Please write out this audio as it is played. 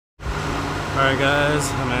Alright guys,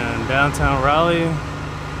 I'm in downtown Raleigh,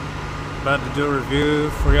 about to do a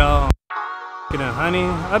review for y'all on Chicken and Honey.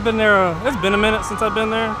 I've been there, it's been a minute since I've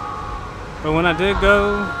been there, but when I did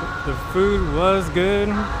go, the food was good,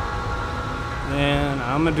 and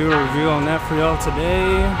I'm gonna do a review on that for y'all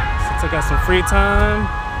today, since I got some free time,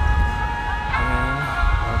 and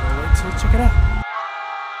I'll go wait till check it out.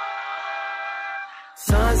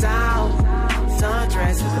 Sun's out,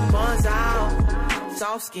 sundress with the buns out.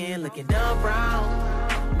 Soft skin looking dumb brown.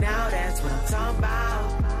 Now that's what I'm talking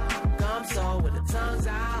about. Gum soul with the tongues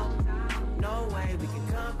out. No way we can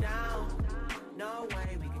come down. No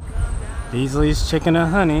way we can come down. Beasley's Chicken and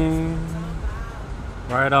Honey.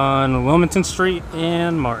 Right on Wilmington Street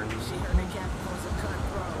and Martin.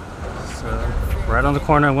 So, right on the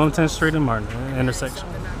corner of Wilmington Street and Martin, intersection.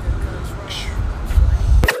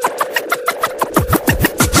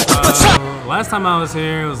 Last time I was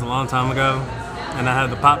here, it was a long time ago, and I had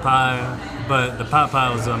the pot pie, but the pot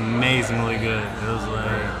pie was amazingly good. It was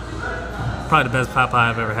like probably the best pot pie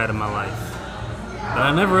I've ever had in my life. But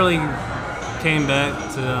I never really came back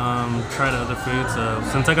to try the other food, so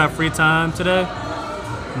since I got free time today,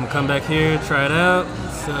 I'm gonna come back here, try it out.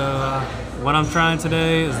 So what I'm trying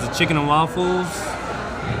today is the chicken and waffles,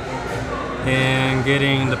 and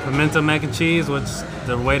getting the pimento mac and cheese, which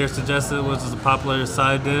the waiter suggested was a popular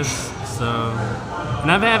side dish. So,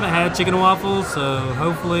 and I haven't had chicken and waffles, so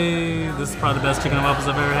hopefully this is probably the best chicken and waffles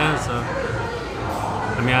I've ever had. So,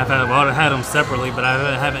 I mean, I've had them separately, but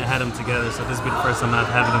I haven't had them together. So this will be the first time I've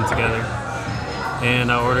had them together.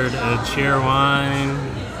 And I ordered a cheer wine,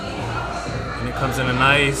 and it comes in a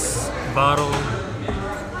nice bottle.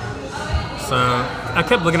 So I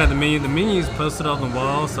kept looking at the menu. The menu's posted on the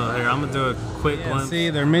wall, so here I'm gonna do a quick glimpse.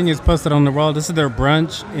 See, their menu's posted on the wall. This is their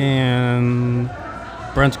brunch and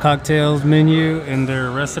brunch cocktails menu, and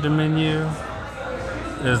their rest of the menu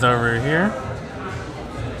is over here.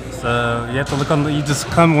 So you have to look on the,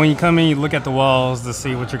 when you come in, you look at the walls to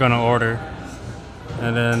see what you're gonna order.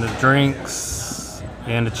 And then the drinks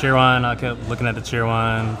and the cheer wine, I kept looking at the cheer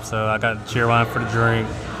wine. So I got the cheer wine for the drink.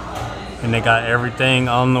 And they got everything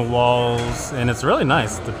on the walls, and it's really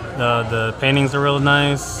nice. The paintings are really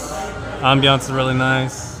nice. Ambiance is really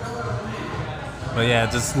nice. But yeah,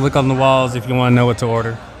 just look on the walls if you want to know what to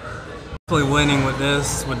order. Definitely winning with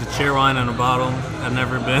this, with the cheer wine in a bottle. I've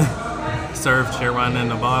never been served cheer wine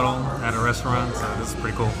in a bottle at a restaurant, so this is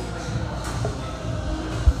pretty cool.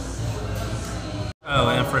 Oh,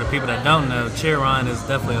 and for the people that don't know, cheer wine is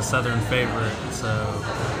definitely a southern favorite, so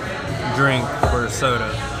drink for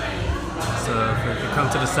soda. So if you come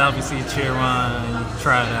to the South, you see cheer wine,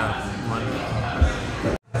 try it out.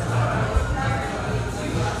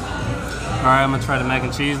 Alright, I'm gonna try the mac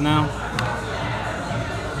and cheese now.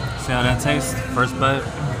 See how that tastes. First bite.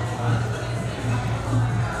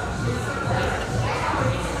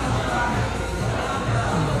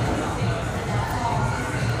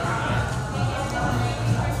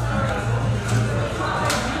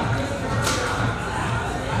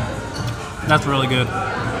 That's really good.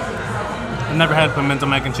 I've never had pimento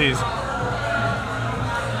mac and cheese,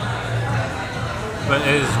 but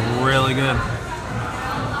it is really good.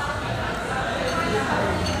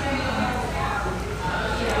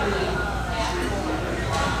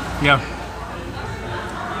 Yeah.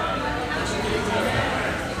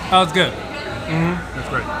 Oh, it's good. That's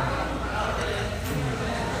great.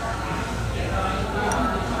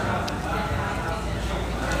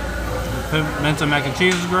 Pimento mac and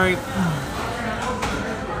cheese is great.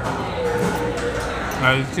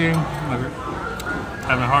 You see,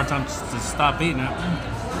 having a hard time to stop eating it.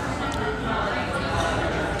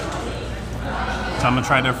 So I'm gonna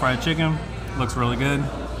try their fried chicken. Looks really good.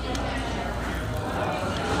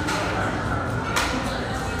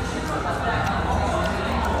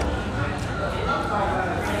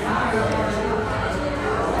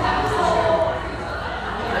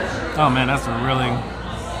 Oh man, that's a really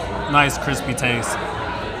nice crispy taste.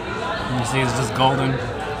 You see, it's just golden.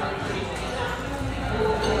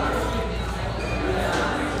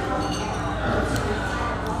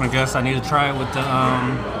 I guess I need to try it with the,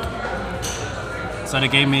 so they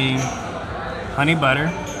gave me honey butter.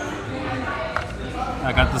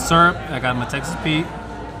 I got the syrup, I got my Texas Pete.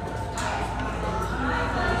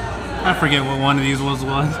 I forget what one of these was.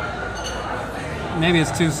 Maybe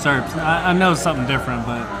it's two syrups. I know it's something different,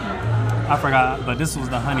 but I forgot. But this was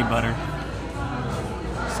the honey butter.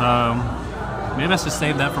 So maybe I should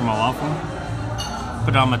save that for my waffle.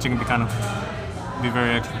 Put it on my chicken, be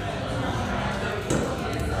very extra.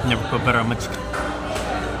 Never put butter on my chicken.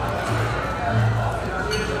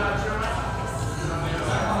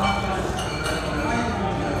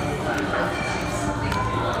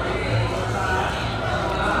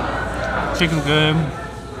 Chicken's good.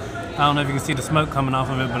 I don't know if you can see the smoke coming off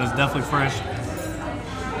of it, but it's definitely fresh.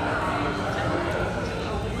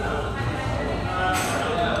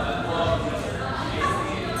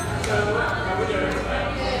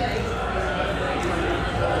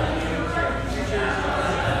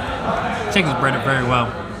 Chicken's breaded very well.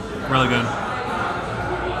 Really good.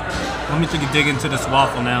 Let me take a dig into this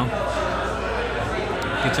waffle now.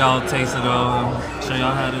 Get y'all a taste of it. Show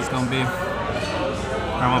y'all how this gonna be.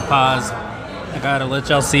 I'm gonna pause. I gotta let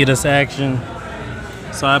y'all see this action.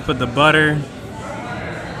 So I put the butter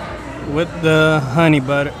with the honey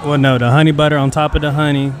butter. Well, no, the honey butter on top of the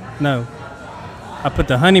honey. No, I put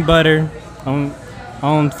the honey butter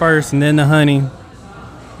on first, and then the honey,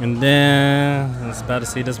 and then I was about to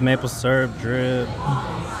see this maple syrup drip.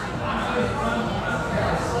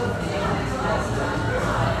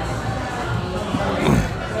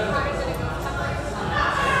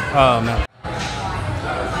 Oh no.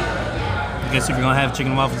 I guess if you're gonna have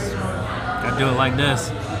chicken waffles, gotta do it like this.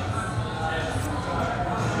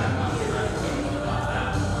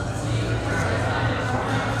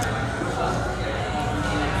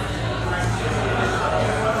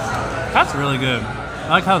 That's really good. I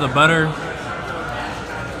like how the butter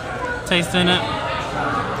tastes in it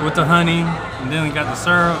with the honey, and then we got the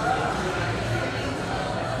syrup.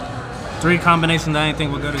 3 combinations that I didn't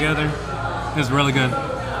think would go together. It's really good.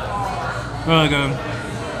 Really good.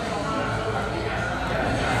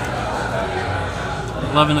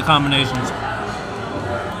 Loving the combinations.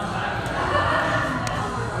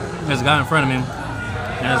 There's a guy in front of me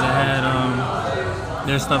that hasn't had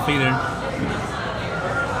their stuff either.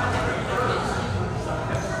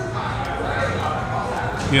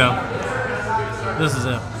 Yeah, this is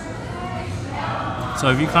it. So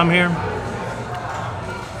if you come here,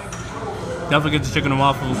 definitely get the chicken and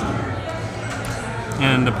waffles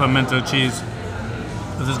and the pimento cheese.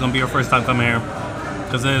 This is gonna be your first time coming here,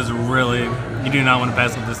 because it is really, you do not want to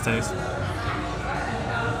pass up this taste.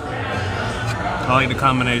 I like the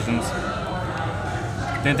combinations.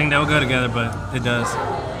 Didn't think that would go together, but it does.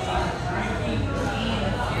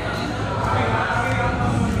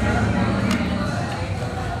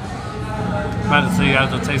 About to see, you have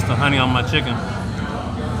to taste the honey on my chicken.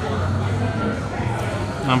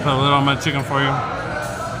 I'm gonna put a little on my chicken for you.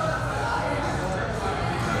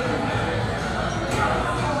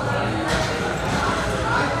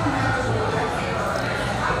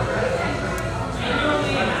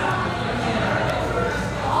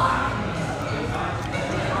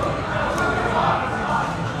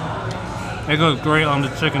 It goes great on the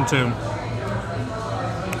chicken too.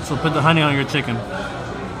 So put the honey on your chicken.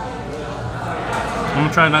 I'm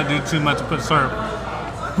gonna try not to do too much to put syrup.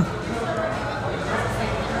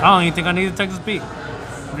 I don't even think I need to take this beat.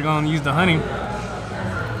 We're gonna use the honey.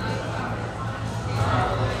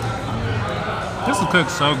 This will cook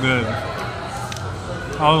so good.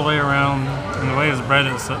 All the way around, and the way it's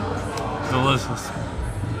breaded is so delicious.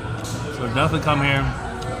 So definitely come here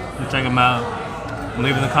and check them out. And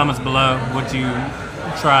leave in the comments below what you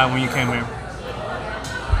tried when you came here.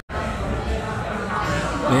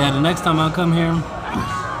 But yeah, the next time I come here,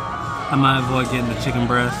 I might avoid getting the chicken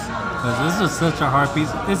breast, because this is such a hard piece.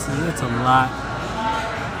 It's a lot.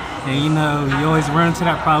 And you know, you always run into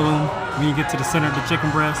that problem when you get to the center of the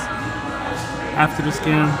chicken breast, after the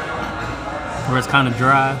skin, where it's kind of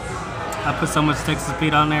dry. I put so much Texas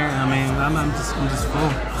Pete on there, I mean, I'm just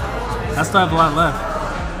full. I still have a lot left.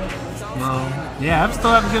 Well, yeah, I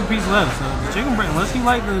still have a good piece left. So the chicken breast, unless you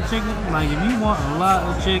like the chicken, like if you want a lot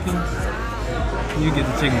of chicken, you get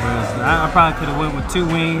the chicken breast. I probably could have went with 2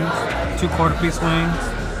 wings, 2 quarter-piece wings,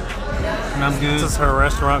 and I'm good. This is her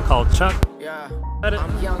restaurant called Chuck. Yeah,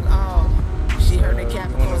 I'm young, she heard the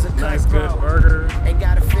capitals of nice, good burger. Ain't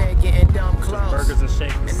got a fear getting dumb close. Burgers and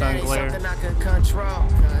shakes, and sun glare. I can control.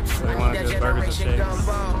 So you want good burgers and shakes,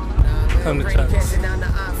 come to Chuck's.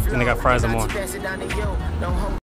 And they got fries and more.